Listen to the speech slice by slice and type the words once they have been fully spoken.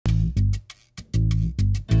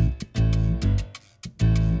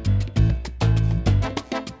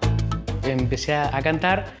empecé a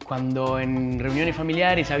cantar. Cuando en reuniones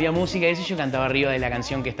familiares había música y eso, yo cantaba arriba de la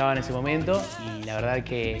canción que estaba en ese momento. Y la verdad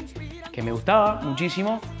que me gustaba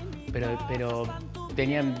muchísimo, pero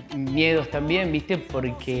tenía miedos también, ¿viste?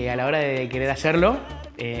 Porque a la hora de querer hacerlo,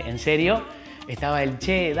 en serio, estaba el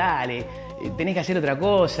che, dale, tenés que hacer otra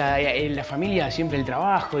cosa. En la familia siempre el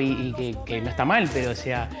trabajo y que no está mal, pero o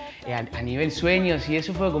sea, a nivel sueños y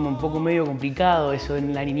eso fue como un poco medio complicado eso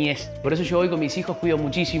en la niñez. Por eso yo hoy con mis hijos cuido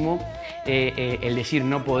muchísimo el decir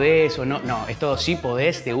no podés o no, es todo sí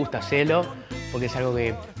podés, te gusta hacerlo, porque es algo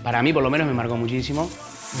que para mí por lo menos me marcó muchísimo.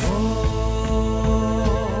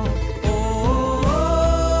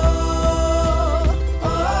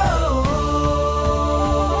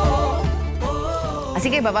 Así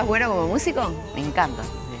que papá es bueno como músico. Me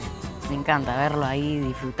encanta verlo ahí,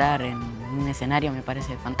 disfrutar en un escenario, me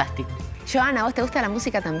parece fantástico. Joana, ¿a vos te gusta la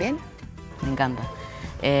música también? Me encanta.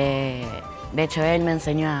 De hecho, él me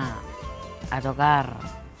enseñó a tocar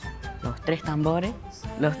los tres tambores.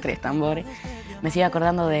 Me sigo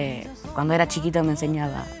acordando de cuando era chiquito, me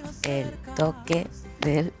enseñaba el toque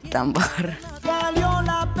del tambor. Valió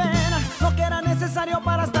la pena lo que era necesario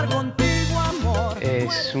para estar contigo, amor.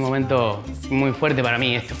 Es un momento muy fuerte para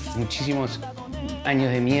mí esto. Muchísimos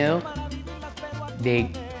años de miedo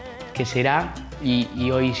de qué será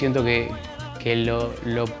y hoy siento que lo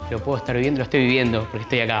puedo estar viviendo, lo estoy viviendo porque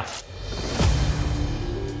estoy acá.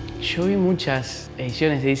 Yo vi muchas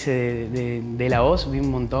ediciones, de La Voz, vi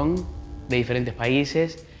un montón de diferentes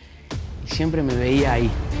países y siempre me veía ahí.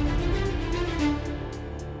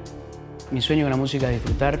 Mi sueño con la música es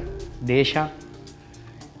disfrutar de ella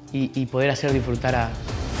y poder hacer disfrutar a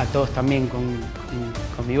todos también con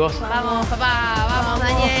mi voz. Vamos, papá, vamos,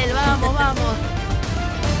 Daniel, vamos.